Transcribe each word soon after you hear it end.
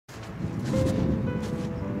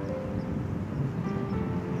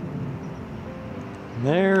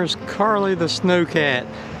There's Carly the snowcat.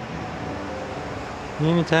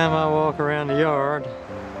 Anytime I walk around the yard,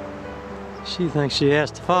 she thinks she has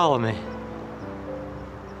to follow me.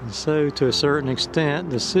 And so, to a certain extent,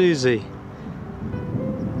 does Susie.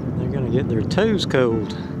 They're gonna get their toes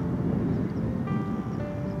cold.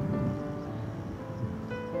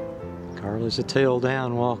 Carly's a tail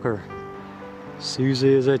down walker.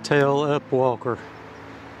 Susie is a tail up walker.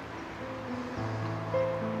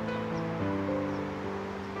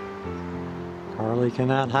 Carly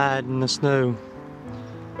cannot hide in the snow.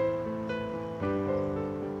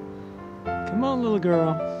 Come on, little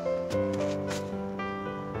girl.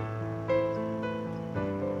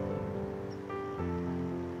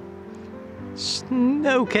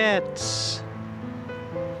 Snowcats.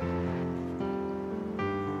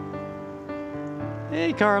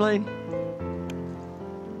 Hey, Carly.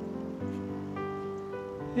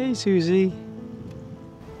 Hey, Susie.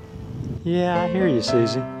 Yeah, I hear you,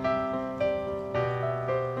 Susie.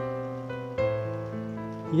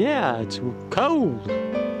 Yeah, it's cold.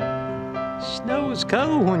 Snow is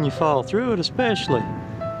cold when you fall through it, especially.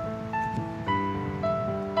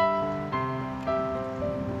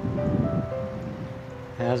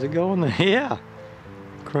 How's it going there? Yeah.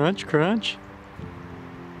 Crunch, crunch.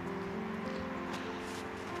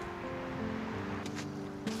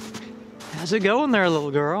 How's it going there, little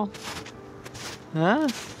girl? Huh?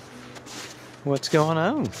 What's going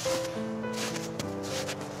on?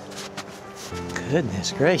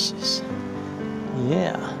 Goodness gracious.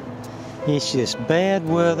 Yeah. It's just bad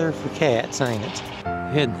weather for cats, ain't it?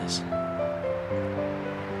 Goodness.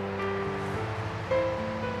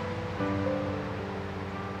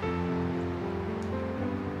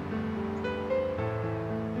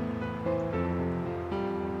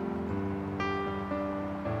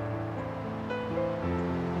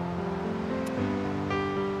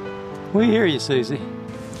 We hear you, Susie.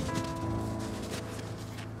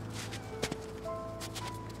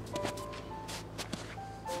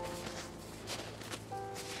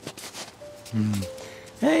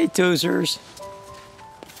 Hey, Toozers.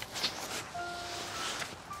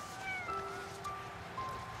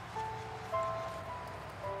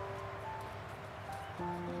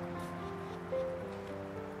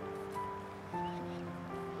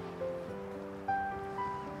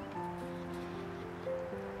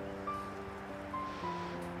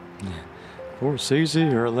 Poor Susie,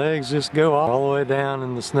 her legs just go all the way down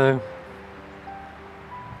in the snow.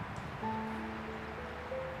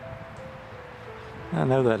 I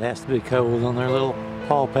know that has to be cold on their little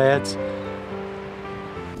paw pads.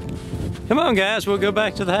 Come on, guys, we'll go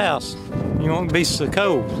back to the house. You won't be so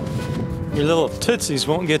cold. Your little tootsies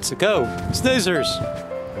won't get so cold. Snoozers.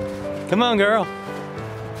 Come on, girl.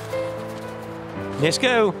 Let's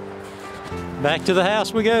go. Back to the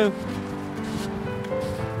house we go.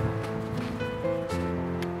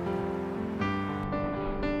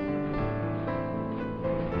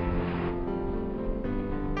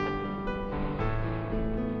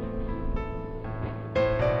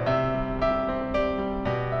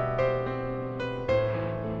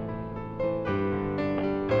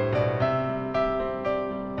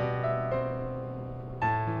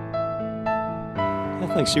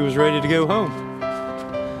 I think she was ready to go home.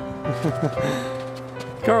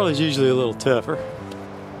 Carly's usually a little tougher.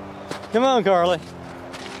 Come on, Carly.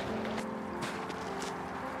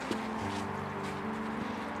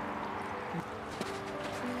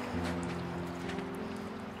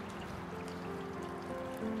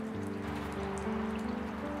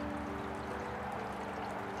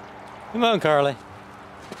 Come on, Carly.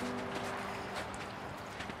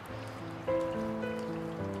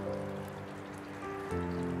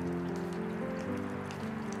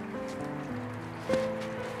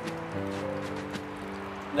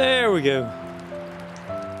 There we go.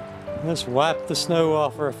 Let's wipe the snow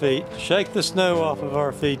off our feet. Shake the snow off of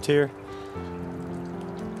our feet here.